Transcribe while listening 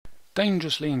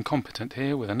Dangerously Incompetent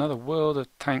here with another World of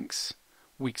Tanks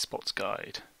Weak Spots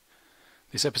guide.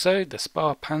 This episode, the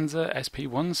Sparpanzer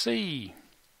SP1C,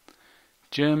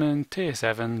 German Tier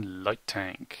 7 light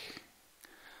tank.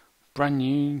 Brand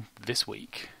new this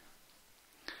week.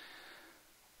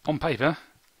 On paper,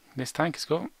 this tank has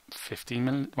got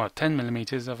 10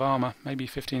 millimeters of armour, maybe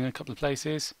 15 in a couple of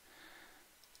places.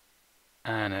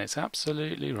 And it's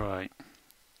absolutely right.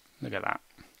 Look at that.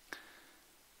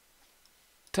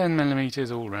 10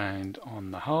 millimeters all round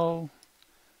on the hull,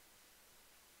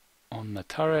 on the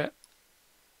turret,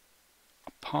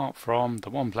 apart from the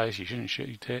one place you shouldn't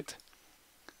shoot it,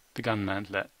 the gun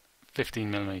mantlet, 15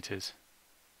 millimeters.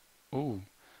 Ooh,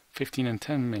 15 and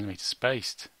 10 millimeters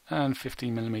spaced, and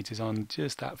 15 millimeters on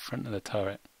just that front of the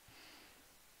turret.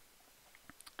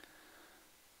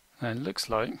 Now it looks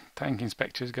like tank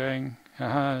inspector's going,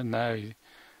 no,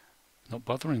 not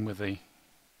bothering with the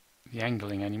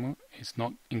angling anymore. It's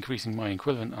not increasing my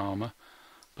equivalent armour,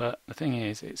 but the thing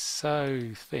is, it's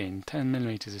so thin, 10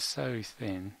 millimeters is so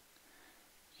thin,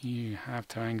 you have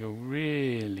to angle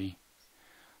really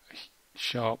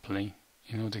sharply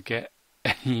in order to get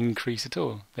any increase at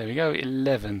all. There we go,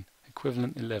 11,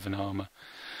 equivalent 11 armour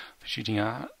for shooting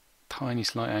at a tiny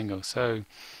slight angle. So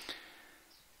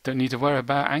don't need to worry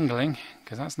about angling,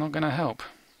 because that's not going to help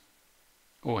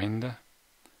or hinder,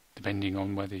 depending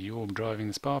on whether you're driving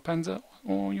the Sparpanzer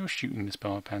or you're shooting the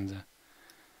Sparpanzer.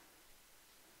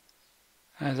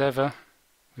 As ever,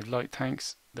 with light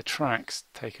tanks, the tracks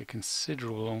take a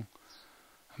considerable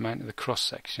amount of the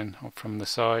cross-section from the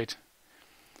side.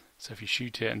 So if you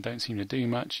shoot it and don't seem to do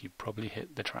much, you probably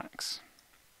hit the tracks.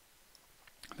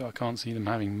 Though I can't see them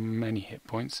having many hit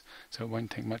points, so it won't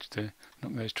take much to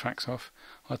knock those tracks off.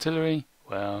 Artillery,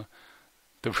 well,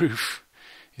 the roof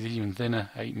is even thinner,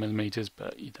 8 millimeters,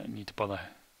 but you don't need to bother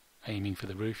aiming for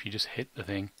the roof, you just hit the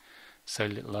thing. So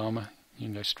little armour, you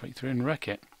can go straight through and wreck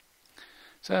it.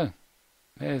 So,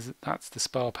 that's the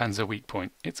Sparpanzer weak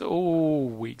point. It's all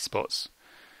weak spots,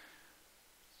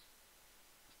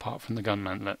 apart from the gun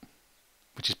mantlet,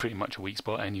 which is pretty much a weak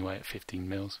spot anyway at 15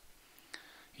 mils.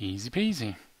 Easy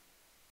peasy.